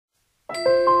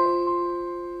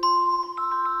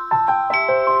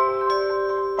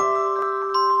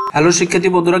Hello শিক্ষার্থী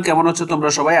বন্ধুরা, কেমন আছো তোমরা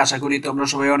সবাই? আশা করি তোমরা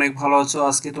সবাই অনেক ভালো আছো।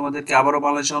 আজকে তোমাদেরকে আবারও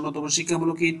বাংলাদেশের অন্যতম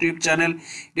শিক্ষামূলক YouTube channel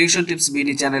education tips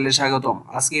BD চ্যানেলে স্বাগতম।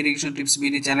 আজকে এডুকেশন টিপস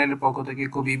বিডি চ্যানেলের পক্ষ থেকে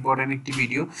খুব ইম্পর্টেন্ট একটি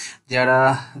ভিডিও। যারা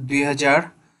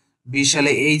 2020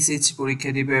 সালে এইচএসসি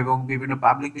পরীক্ষা দিবে এবং বিভিন্ন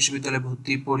পাবলিক বিশ্ববিদ্যালয়ে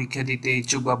ভর্তি পরীক্ষা দিতে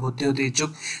ইচ্ছুক বা ভর্তি হতে ইচ্ছুক,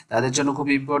 তাদের জন্য খুব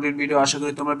ইম্পর্টেন্ট ভিডিও। আশা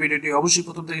করি তোমরা ভিডিওটি অবশ্যই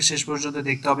প্রথম থেকে শেষ পর্যন্ত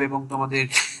দেখতে হবে এবং তোমাদের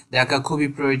দেখা খুবই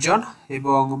প্রয়োজন।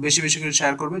 এবং বেশি বেশি করে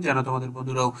শেয়ার করবে যেন তোমাদের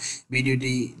বন্ধুরাও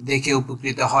ভিডিওটি দেখে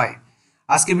উপকৃত হয়।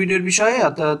 আজকে ভিডিওর বিষয়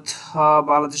অর্থাৎ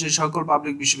বাংলাদেশের সকল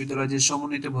পাবলিক বিশ্ববিদ্যালয়ে যে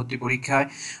সমন্বিত ভর্তি পরীক্ষায়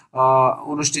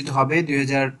অনুষ্ঠিত হবে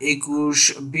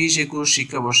 2021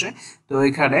 শিক্ষাবর্ষে। তো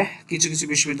এখানে কিছু কিছু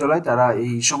বিশ্ববিদ্যালয় তারা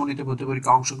এই সমন্বিত ভর্তি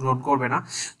পরীক্ষা অংশগ্রহণ করবে না।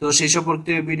 তো সেই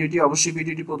সম্পর্কে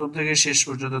ভিডিওটি প্রথম থেকে শেষ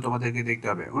পর্যন্ত তোমাদেরকে দেখতে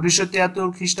হবে। 1973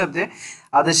 খ্রিস্টাব্দে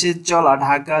আদেশে চলা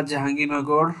ঢাকা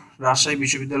জাহাঙ্গীরনগর রাজশাহী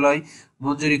বিশ্ববিদ্যালয়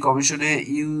মঞ্জুরি কমিশনে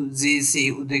ইউজিসি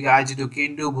উদ্যোগে আয়োজিত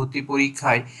কেন্দ্রীয় ভর্তি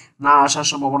পরীক্ষায় না আসার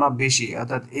সম্ভাবনা বেশি,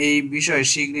 অর্থাৎ এই বিষয়ে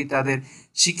শীঘ্রই তাদের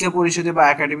শিক্ষা পরিষদে বা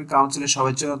একাডেমিক কাউন্সিলে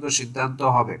সভায় চূড়ান্ত সিদ্ধান্ত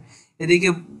হবে। এদিকে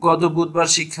গত বুধবার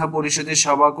শিক্ষা পরিষদের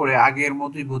সভা করে আগের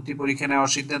মতোই ভর্তি পরীক্ষা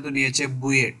নেওয়ার সিদ্ধান্ত নিয়েছে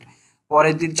বুয়েট।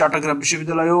 পরের দিন চট্টগ্রাম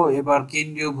বিশ্ববিদ্যালয়েও এবার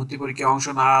কেন্দ্রীয় ভর্তি পরীক্ষায় অংশ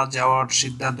না যাওয়ার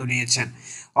সিদ্ধান্ত নিয়েছেন।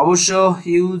 অবশ্য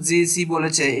ইউজিসি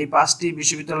বলেছে এই পাঁচটি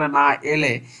বিশ্ববিদ্যালয় না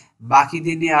এলে বাকি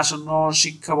দিনে আসন্ন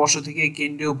শিক্ষাবর্ষ থেকে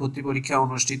কেন্দ্রীয় ভর্তি পরীক্ষা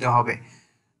অনুষ্ঠিত হবে।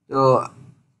 তো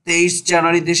 23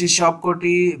 জানুয়ারি দেশের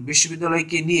সবকটি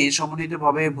বিশ্ববিদ্যালয়কে নিয়ে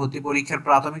সমন্বিতভাবে ভর্তি পরীক্ষার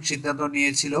প্রাথমিক সিদ্ধান্ত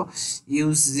নিয়েছিল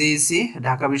ইউজিসি।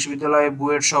 ঢাকা বিশ্ববিদ্যালয়,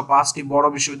 বুয়েট সহ পাঁচটি বড়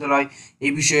বিশ্ববিদ্যালয়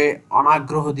এই বিষয়ে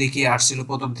অনাগ্রহ দেখিয়ে আসছিল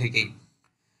প্রথম থেকেই।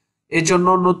 এজন্য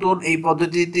নতুন এই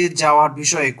পদ্ধতিতে যাওয়ার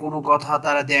বিষয়ে কোনো কথা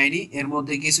তারা দেয়নি। এর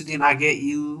মধ্যে কিছুদিন আগে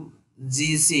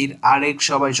ইউজিসির আরেক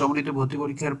সভায় সম্মিলিত ভর্তি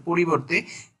পরীক্ষার পরিবর্তে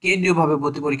কেন্দ্রীয়ভাবে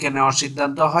ভর্তি পরীক্ষা নেওয়ার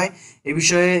সিদ্ধান্ত হয়। এ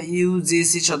বিষয়ে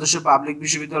ইউজিসির সদস্য পাবলিক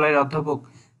বিশ্ববিদ্যালয়ের অধ্যাপক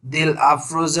দিল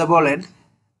আফরোজা বলেন,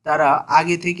 তারা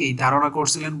আগে থেকেই ধারণা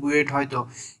করছিলেন বুয়েট হয়তো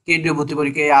কেন্দ্রীয় ভর্তি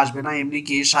পরীক্ষায় আসবে না,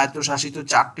 এমনকি স্বায়ত্তশাসিত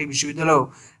 4টি বিশ্ববিদ্যালয়েও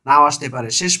নাও আসতে পারে।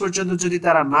 শেষ পর্যন্ত যদি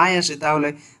তারা নাই আসে তাহলে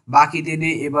বাকি দিনে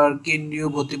এবার কেন্দ্রীয়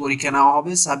ভর্তি পরীক্ষা নেওয়া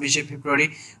হবে। 26 ফেব্রুয়ারি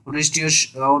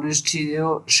অনুষ্ঠিত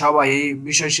সভায় এই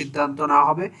বিষয়ে সিদ্ধান্ত নেওয়া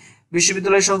হবে।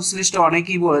 বিশ্ববিদ্যালয় সংশ্লিষ্ট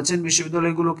অনেকেই বলেছেন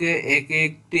বিশ্ববিদ্যালয়গুলোকে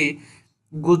একটি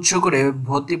গুচ্ছ করে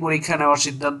ভর্তি পরীক্ষা নেওয়ার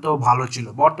সিদ্ধান্ত ভালো ছিল।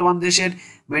 বর্তমান দেশের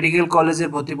মেডিকেল কলেজের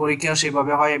ভর্তি পরীক্ষা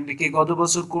সেভাবে হয়, এমনিকি গত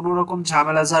বছর কোনো রকম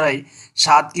ঝামেলা ছাড়াই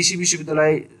 7 কৃষি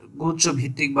বিশ্ববিদ্যালয় গুচ্ছ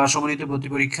ভিত্তিক বা সমন্বিত ভর্তি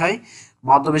পরীক্ষায়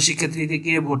মাধ্যমিক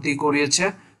শিক্ষার্থীদেরকে ভর্তি করিয়েছে।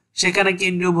 সেখানে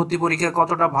কেন্দ্রীয় ভর্তি পরীক্ষা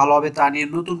কতটা ভালো হবে তা নিয়ে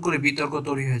নতুন করে বিতর্ক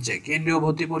তৈরি হয়েছে। কেন্দ্রীয়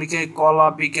ভর্তি পরীক্ষায় কলা,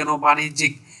 বিজ্ঞান ও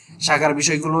বাণিজ্যিক শাখার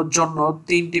বিষয়গুলোর জন্য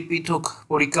 3টি পৃথক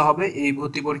পরীক্ষা হবে। এই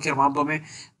ভর্তি পরীক্ষার মাধ্যমে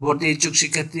ভর্তি ইচ্ছুক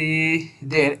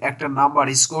শিক্ষার্থীদের একটা নাম্বার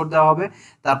স্কোর দেওয়া হবে।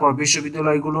 তারপর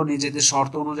বিশ্ববিদ্যালয়গুলো নিজেদের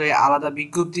শর্ত অনুযায়ী আলাদা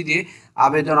বিজ্ঞপ্তি দিয়ে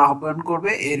আবেদন আহ্বান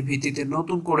করবে। এর ভিত্তিতে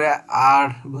নতুন করে আর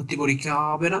ভর্তি পরীক্ষা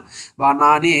হবে না বা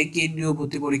না নিয়ে কেন্দ্রীয়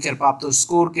ভর্তি পরীক্ষার প্রাপ্ত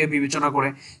স্কোরকে বিবেচনা করে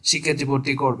শিক্ষার্থী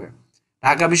ভর্তি করবে।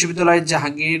 ঢাকা বিশ্ববিদ্যালয়,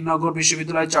 জাহাঙ্গীরনগর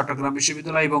বিশ্ববিদ্যালয়, চট্টগ্রাম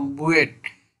বিশ্ববিদ্যালয় এবং বুয়েট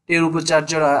এর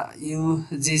উপাচার্যরা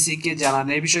ইউজিসিকে জানান।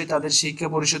 এই বিষয়ে তাদের শিক্ষা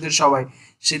পরিষদের সবাই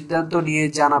সিদ্ধান্ত নিয়ে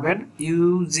জানাবেন।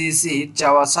 ইউজিসি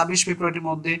চাওয়া 26 ফেব্রুয়ারির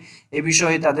মধ্যে এ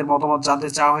বিষয়ে তাদের মতামত জানতে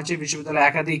চাওয়া হয়েছে। বিশ্ববিদ্যালয়ে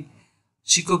একাধিক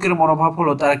শিক্ষকের মনোভাব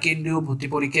হলো তারা কেন্দ্রীয় ভর্তি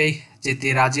পরীক্ষায় যেতে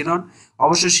রাজি নন।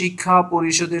 অবশ্য শিক্ষা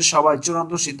পরিষদের সভায়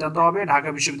চূড়ান্ত সিদ্ধান্ত হবে। ঢাকা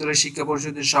বিশ্ববিদ্যালয়ের শিক্ষা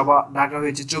পরিষদের সভা ঢাকা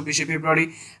হয়েছে 24 ফেব্রুয়ারি।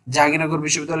 জাহাঙ্গীরনগর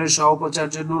বিশ্ববিদ্যালয়ের সহ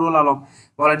উপাচার্য নুরুল আলম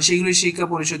বলেন, শীঘ্রই শিক্ষা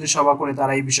পরিষদের সভা করে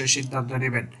তারা এই বিষয়ে সিদ্ধান্ত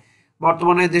নেবেন।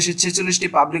 বর্তমানে দেশের 46টি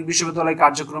পাবলিক বিশ্ববিদ্যালয়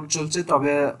কার্যক্রম চলছে,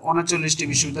 তবে 39টি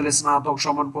বিশ্ববিদ্যালয়ে স্নাতক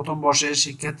সমান প্রথম বর্ষের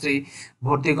শিক্ষার্থী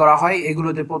ভর্তি করা হয়।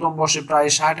 এগুলোতে প্রথম বর্ষে প্রায়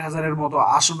 60,000-এর মতো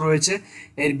আসন রয়েছে।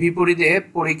 এর বিপরীতে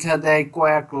পরীক্ষা দেয়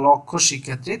কয়েক লক্ষ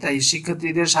শিক্ষার্থী। তাই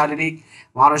শিক্ষার্থীদের শারীরিক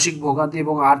মানসিক ভোগান্তি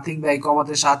এবং আর্থিক ব্যয়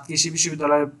কমাতে 7 কৃষি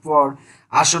বিশ্ববিদ্যালয়ের পর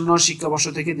আসন্ন শিক্ষাবর্ষ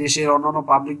থেকে দেশের অন্যান্য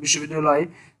পাবলিক বিশ্ববিদ্যালয়ে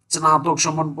স্নাতক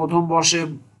সমান প্রথম বর্ষে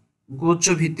গুচ্ছ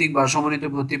ভিত্তিক বা সমন্বিত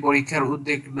ভর্তি পরীক্ষার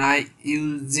উদ্যোগ নেয়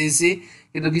ইউজিসি।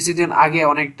 কিন্তু কিছুদিন আগে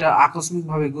অনেকটা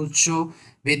আকস্মিকভাবে গুচ্ছ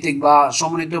ভিত্তিক বা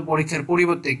সমন্বিত পরীক্ষার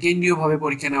পরিবর্তে কেন্দ্রীয়ভাবে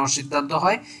পরীক্ষা নেওয়ার সিদ্ধান্ত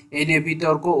হয়। এই নিয়ে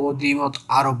বিতর্ক ও দ্বিমত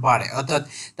আরো বাড়ে। অর্থাৎ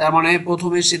তার মানে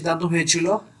প্রথমে সিদ্ধান্ত হয়েছিল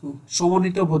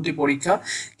সমন্বিত ভর্তি পরীক্ষা,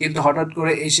 কিন্তু হঠাৎ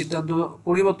করে এই সিদ্ধান্ত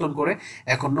পরিবর্তন করে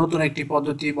এখন নতুন একটি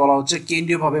পদ্ধতি বলা হচ্ছে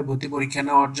কেন্দ্রীয়ভাবে ভর্তি পরীক্ষা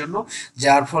নেওয়ার জন্য,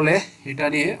 যার ফলে এটা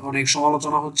নিয়ে অনেক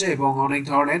সমালোচনা হচ্ছে এবং অনেক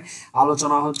ধরনের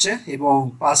আলোচনা হচ্ছে। এবং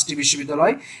 5টি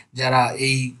বিশ্ববিদ্যালয় যারা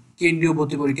এই কেন্দ্রীয়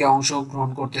ভর্তি পরীক্ষায় অংশগ্রহণ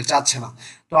করতে চাচ্ছে না।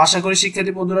 তো আশা করি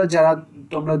শিক্ষার্থী বন্ধুরা, যারা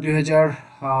তোমরা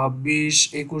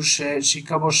 20-21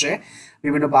 শিক্ষাবর্ষে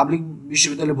বিভিন্ন পাবলিক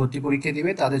বিশ্ববিদ্যালয়ে ভর্তি পরীক্ষা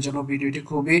দিবে, তাদের জন্য ভিডিওটি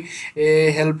খুবই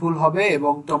হেল্পফুল হবে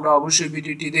এবং তোমরা অবশ্যই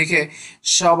ভিডিওটি দেখে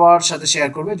সবার সাথে শেয়ার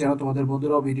করবে যেন তোমাদের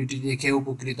বন্ধুরাও ভিডিওটি দেখে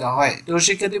উপকৃত হয়। তো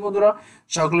শিক্ষার্থী বন্ধুরা,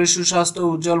 সকলের সুস্বাস্থ্য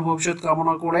উজ্জ্বল ভবিষ্যৎ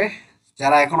কামনা করে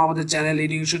যারা এখন আমাদের চ্যানেল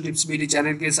এডুকেশন টিপস বিডি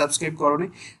চ্যানেলকে সাবস্ক্রাইব করোনি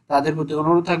তাদের প্রতি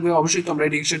অনুরোধ থাকবে অবশ্যই তোমরা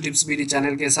এডুকেশন টিপস বিডি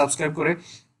চ্যানেলকে সাবস্ক্রাইব করে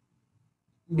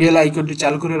বেল আইকনটি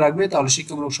চালু করে রাখবে, তাহলে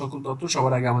শিক্ষামূলক সকল তথ্য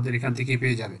সবার আগে আমাদের এখান থেকে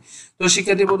পেয়ে যাবে। তো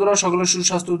শিক্ষার্থী বন্ধুরা, সকলের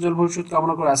সুস্বাস্থ্য উজ্জ্বল ভবিষ্যৎ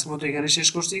কামনা করে আজকের মতো এখানে শেষ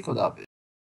করছি। খোদা হাফেজ।